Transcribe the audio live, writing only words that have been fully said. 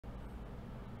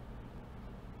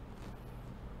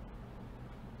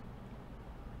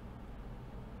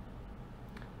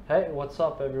Hey, what's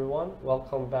up everyone?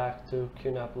 Welcome back to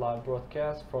QNAP live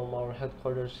broadcast from our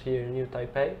headquarters here in New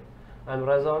Taipei. I'm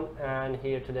Rezon, and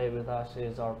here today with us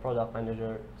is our product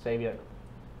manager Xavier.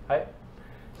 Hi.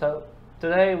 So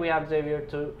today we have Xavier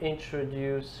to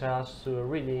introduce us to a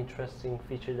really interesting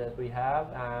feature that we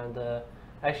have, and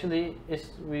actually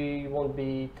we won't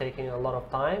be taking a lot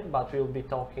of time, but we'll be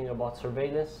talking about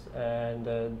surveillance and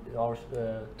our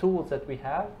tools that we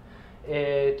have.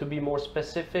 To be more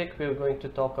specific, we're going to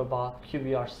talk about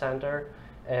QVR Center,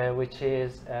 which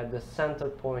is at the center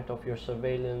point of your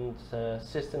surveillance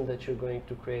system that you're going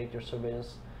to create, your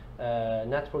surveillance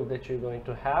network that you're going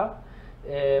to have,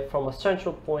 from a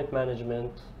central point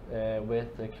management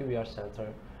with the QVR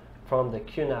Center, from the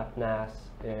QNAP NAS,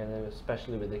 and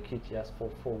especially with the QTS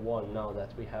 441 now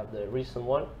that we have the recent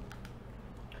one.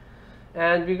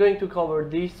 And we're going to cover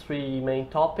these three main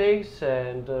topics,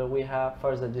 and we have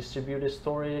first the distributed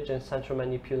storage and central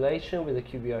manipulation with the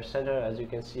QVR Center. As you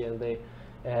can see on the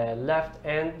left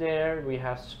end there, we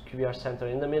have QVR Center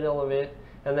in the middle of it,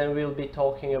 and then we'll be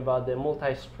talking about the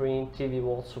multi-screen TV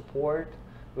wall support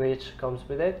which comes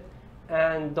with it,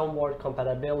 and downward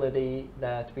compatibility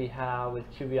that we have with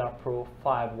QVR Pro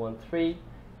 513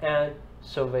 and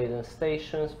surveillance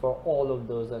stations for all of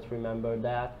those that remember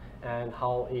that, and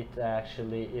how it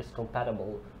actually is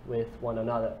compatible with one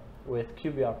another with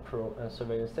QVR Pro and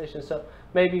surveillance station. So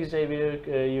maybe Xavier,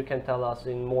 you can tell us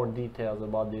in more details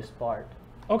about this part.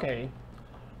 Okay.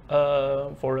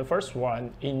 For the first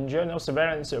one, in general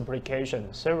surveillance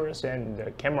application, servers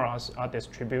and cameras are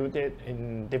distributed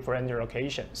in different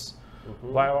locations.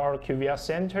 Via our QVR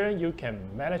Center, you can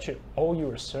manage all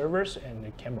your servers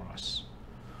and cameras.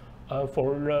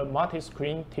 For the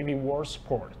multi-screen TV wall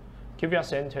support, QVR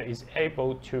Center is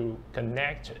able to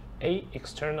connect 8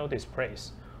 external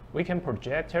displays. We can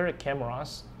project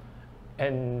cameras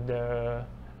and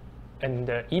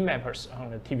e-mappers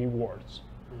on the TV walls.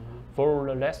 For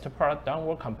the last part,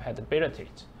 downward compatibility,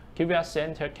 QVR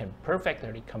Center can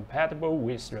perfectly compatible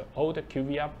with the old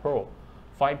QVR Pro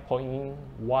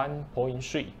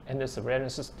 5.1.3 and the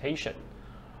surveillance station.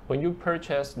 When you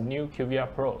purchase new QVR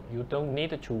Pro, you don't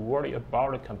need to worry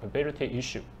about the compatibility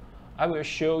issue. I will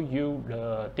show you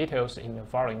the details in the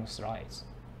following slides.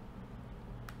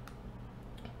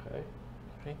 Okay.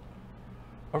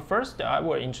 First, I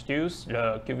will introduce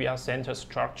the QVR Center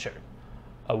structure.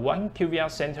 One QVR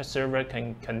Center server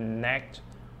can connect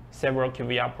several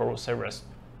QVR Pro servers.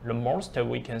 The most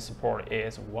we can support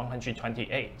is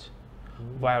 128.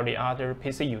 While the other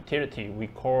PC utility we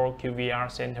call QVR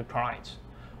Center client,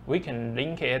 we can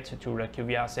link it to the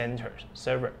QVR Center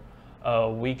server.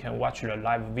 We can watch the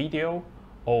live video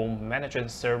or manage the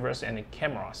servers and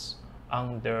cameras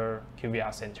on the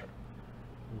QVR Center.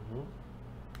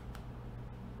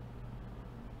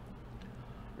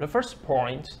 The first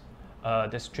point,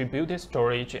 distributed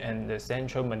storage and the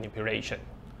central manipulation.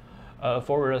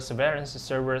 For the surveillance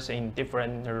servers in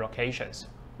different locations,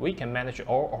 we can manage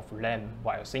all of them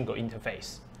by a single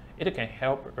interface. It can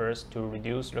help us to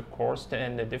reduce the cost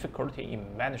and the difficulty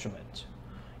in management.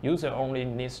 User only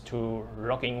needs to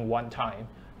log in one time,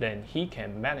 then he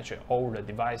can manage all the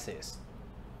devices.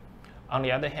 On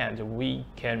the other hand, we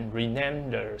can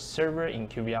rename the server in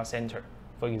QVR Center.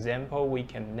 For example, we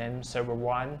can name server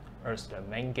 1 as the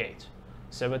main gate,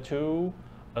 server 2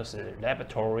 as the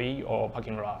laboratory or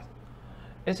parking lot.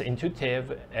 It's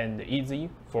intuitive and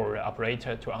easy for the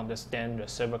operator to understand the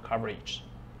server coverage.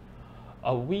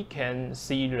 We can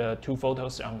see the two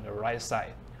photos on the right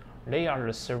side. They are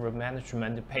the server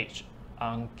management page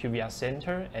on QVR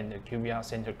Center and the QVR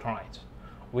Center client.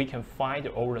 We can find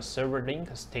all the server link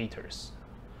status.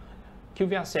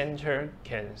 QVR Center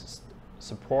can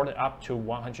support up to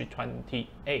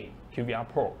 128 QVR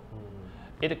Pro.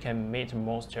 It can meet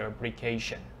most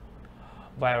applications.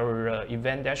 Via the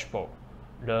event dashboard,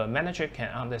 the manager can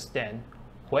understand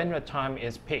when the time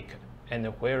is peak and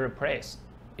where the place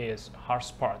is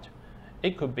hotspot.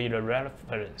 It could be the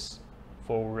reference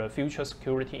for the future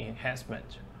security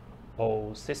enhancement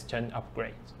or system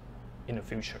upgrades in the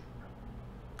future.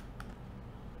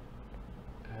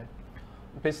 Okay.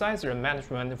 Besides the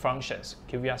management functions,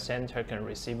 QVR Center can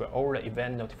receive all the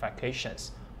event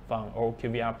notifications from all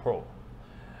QVR Pro.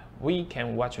 We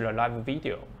can watch the live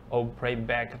video or play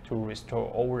back to restore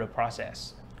all the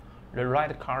process. The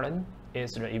right column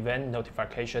is the event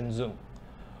notification zone.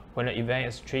 When the event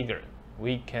is triggered,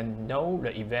 we can know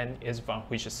the event is from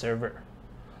which server.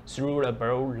 Through the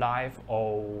below live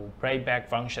or playback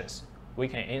functions, we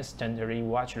can instantly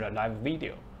watch the live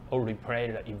video or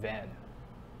replay the event.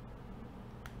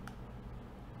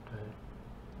 Okay.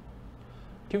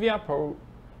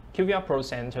 QVR Pro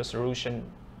Center solution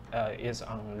is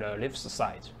on the left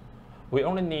side. We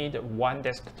only need one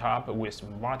desktop with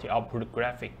multi-output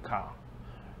graphic card.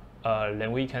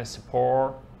 Then we can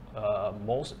support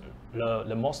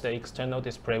the most external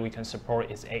display we can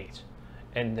support is 8,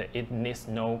 and it needs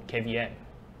no KVM.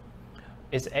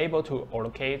 It's able to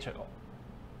allocate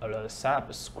the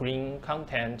sub-screen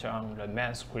content on the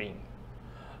main screen.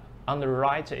 On the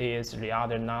right is the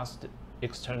other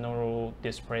non-external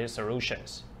display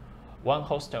solutions. One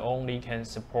host only can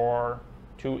support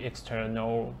 2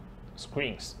 external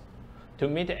screens. To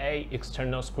meet 8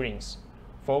 external screens,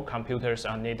 4 computers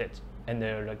are needed, and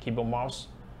the keyboard mouse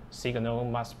signal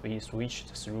must be switched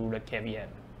through the KVM.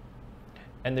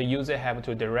 And the user have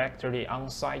to directly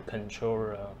on-site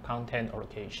control content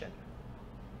allocation.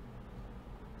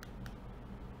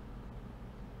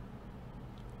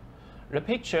 The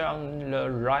picture on the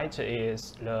right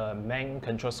is the main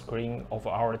control screen of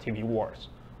our TV walls.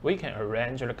 We can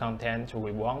arrange the content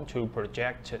we want to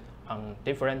project on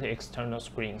different external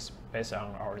screens based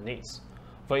on our needs.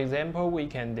 For example, we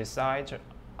can decide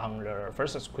on the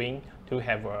first screen to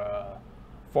have a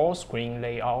 4-screen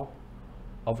layout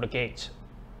of the gate.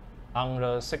 On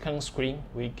the second screen,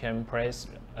 we can place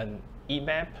an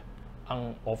EMAP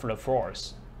of the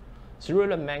floors. Through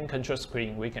the main control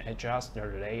screen, we can adjust the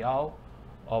layout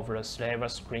of the slaver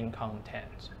screen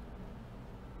content.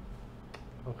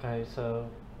 Okay, so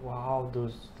how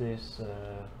does this,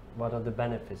 what are the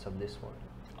benefits of this one?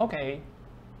 Okay.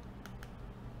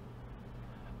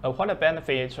 What are the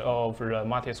benefits of the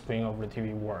multi-screen of the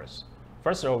TV walls?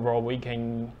 First of all, we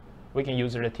can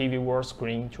use the TV wall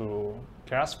screen to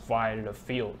classify the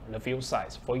field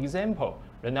size. For example,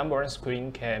 the number 1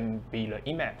 screen can be the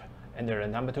EMAP, and the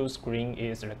number 2 screen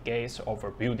is the gate of a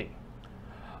building.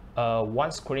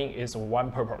 One screen is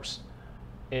one purpose.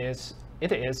 It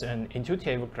is an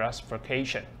intuitive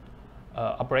classification.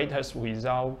 Operators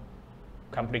without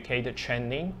complicated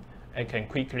training can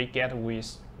quickly get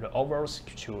with the overall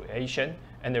situation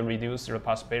and reduce the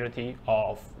possibility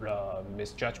of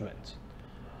misjudgment.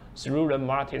 Through the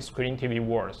multi-screen TV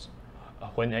walls,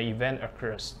 when an event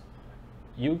occurs,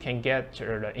 you can get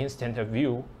the instant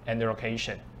view and the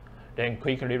location, then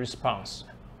quickly respond.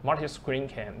 Multi-screen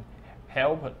can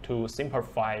help to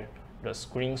simplify the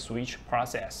screen switch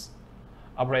process.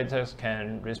 Operators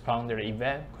can respond to the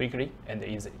event quickly and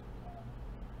easily.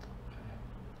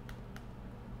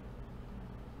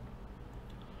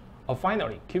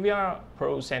 Finally, QVR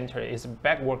Pro Center is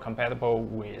backward compatible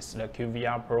with the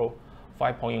QVR Pro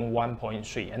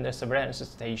 5.1.3 and the surveillance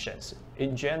stations.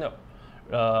 In general,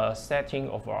 the setting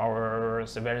of our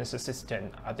surveillance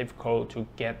system are difficult to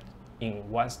get in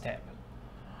one step.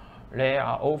 They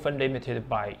are often limited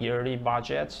by yearly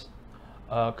budgets.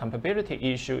 Compatibility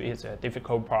issue is a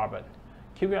difficult problem.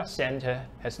 QVR Center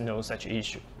has no such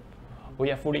issue.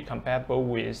 We are fully compatible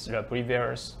with the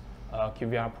previous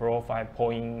QVR Pro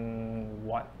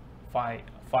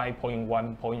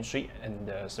 5.1.3 and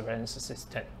the surveillance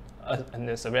system and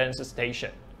the surveillance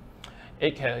station.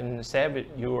 It can save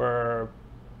your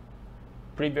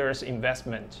previous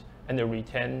investment and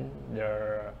retain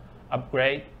the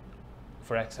upgrade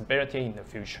flexibility in the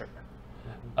future.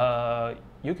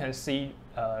 You can see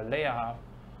there are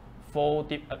four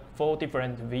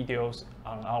different videos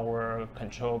on our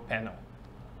control panel.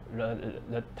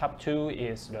 The top 2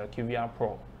 is the QVR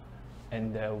Pro,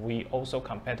 and we also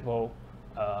compatible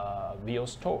VO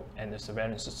Store and the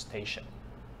surveillance station.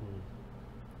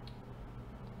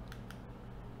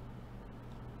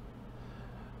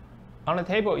 On the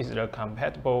table is the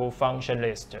compatible function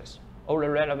list. All the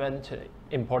relevant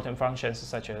important functions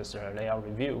such as layout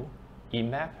review,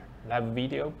 EMAP, live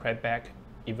video, playback,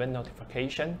 event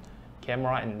notification,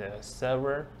 camera and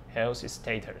server health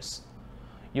status.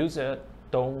 Users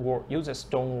don't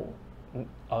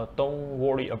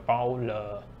worry about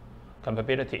the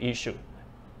compatibility issue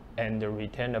and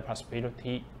retain the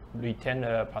possibility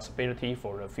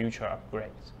for the future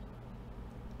upgrades.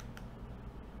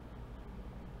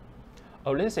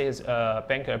 This is a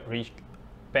bank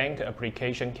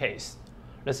application case.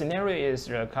 The scenario is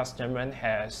the customer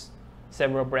has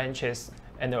several branches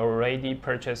and already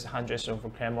purchased hundreds of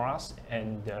cameras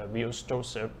and VO Store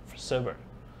server.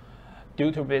 Due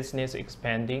to business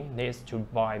expanding, needs to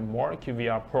buy more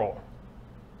QVR Pro.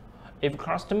 If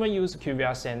customers use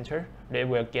QVR Center, they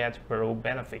will get below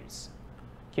benefits.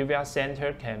 QVR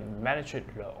Center can manage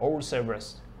the all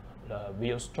servers, the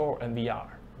VO Store and VR,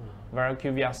 while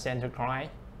QVR Center client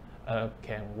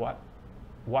can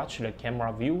watch the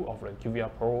camera view of the QVR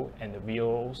Pro and the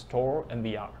VO Store and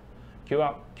VR.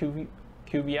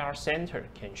 QVR Center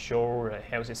can show the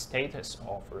health status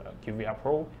of the QVR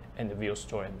Pro and the VO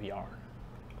Store and VR.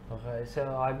 Okay,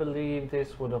 so I believe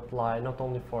this would apply not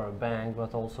only for a bank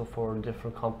but also for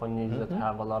different companies that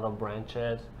have a lot of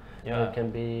branches. Yeah. It can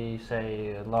be,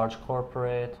 say, a large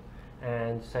corporate,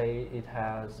 and say it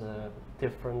has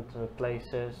different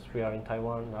places. We are in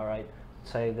Taiwan, all right.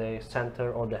 Say the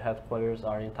center or the headquarters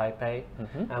are in Taipei,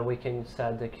 and we can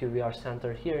set the QVR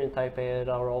Center here in Taipei at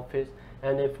our office.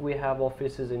 And if we have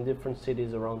offices in different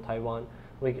cities around Taiwan,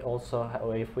 we also,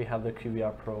 if we have the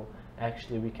QVR Pro,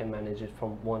 actually we can manage it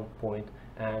from one point.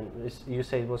 And you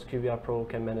say it was QVR Pro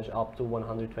can manage up to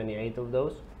 128 of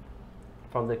those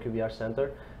from the QVR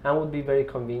Center, and would be very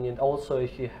convenient. Also,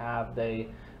 if you have the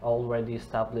already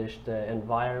established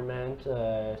environment,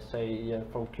 say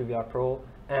from QVR Pro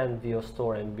and VO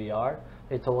Store and VR,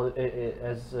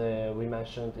 as we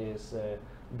mentioned, is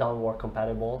downward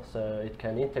compatible, so it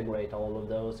can integrate all of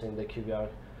those in the QVR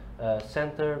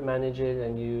Center, manage it,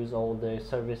 and use all the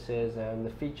services and the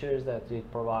features that it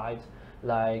provides.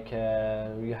 Like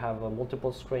you have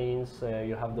multiple screens,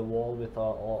 you have the wall with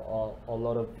a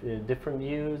lot of different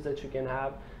views that you can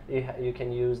have. You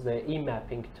can use the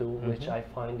e-mapping tool, which I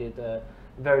find it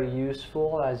very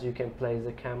useful, as you can place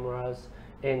the cameras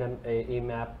in an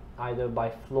e-map either by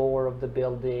floor of the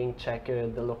building, check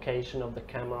the location of the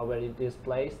camera where it is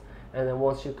placed, and then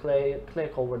once you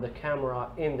click over the camera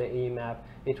in the e-map,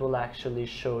 it will actually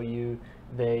show you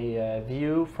the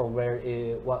view from where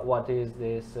what is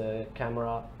this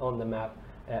camera on the map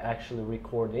actually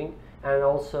recording. And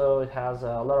also it has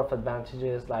a lot of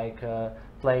advantages, like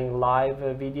playing live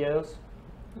videos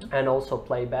and also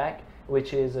playback,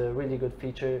 which is a really good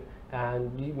feature,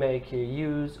 and you make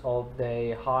use of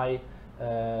the high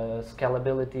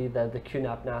scalability that the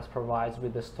QNAP NAS provides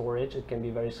with the storage. It can be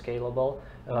very scalable,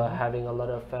 having a lot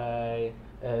of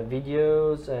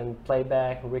videos and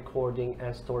playback, recording,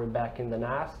 and storing back in the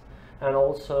NAS. And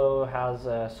also has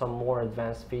some more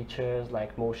advanced features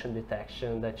like motion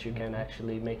detection that you can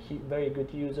actually make very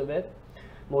good use of it.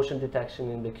 Motion detection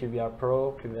in the QVR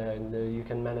Pro, and you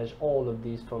can manage all of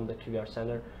these from the QVR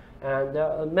Center. And there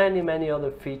are many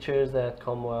other features that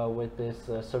come with this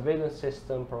surveillance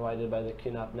system provided by the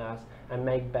QNAP NAS, and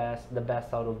make the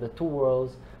best out of the two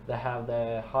worlds. They have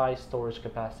the high storage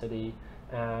capacity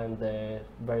and the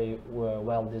very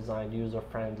well-designed,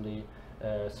 user-friendly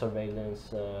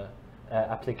surveillance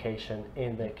application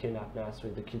in the QNAP NAS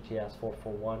with the QTS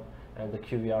 441 and the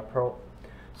QVR Pro.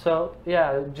 So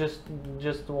yeah, just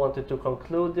wanted to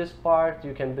conclude this part.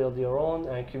 You can build your own,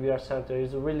 and QVR Center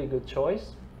is a really good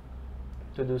choice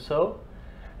to do so.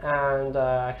 And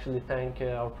actually thank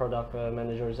our product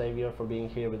manager Xavier for being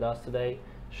here with us today,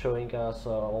 showing us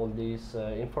all this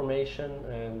information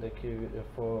and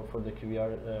for the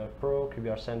QVR Pro,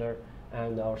 QVR Center,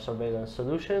 and our surveillance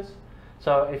solutions.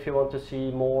 So if you want to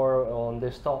see more on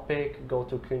this topic, go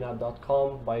to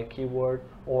QNAP.com by keyword,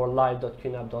 or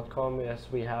live.qnap.com, as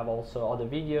we have also other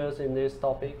videos in this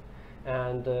topic.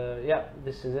 And yeah,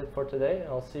 this is it for today.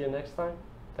 I'll see you next time.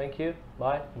 Thank you.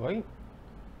 Bye. Bye.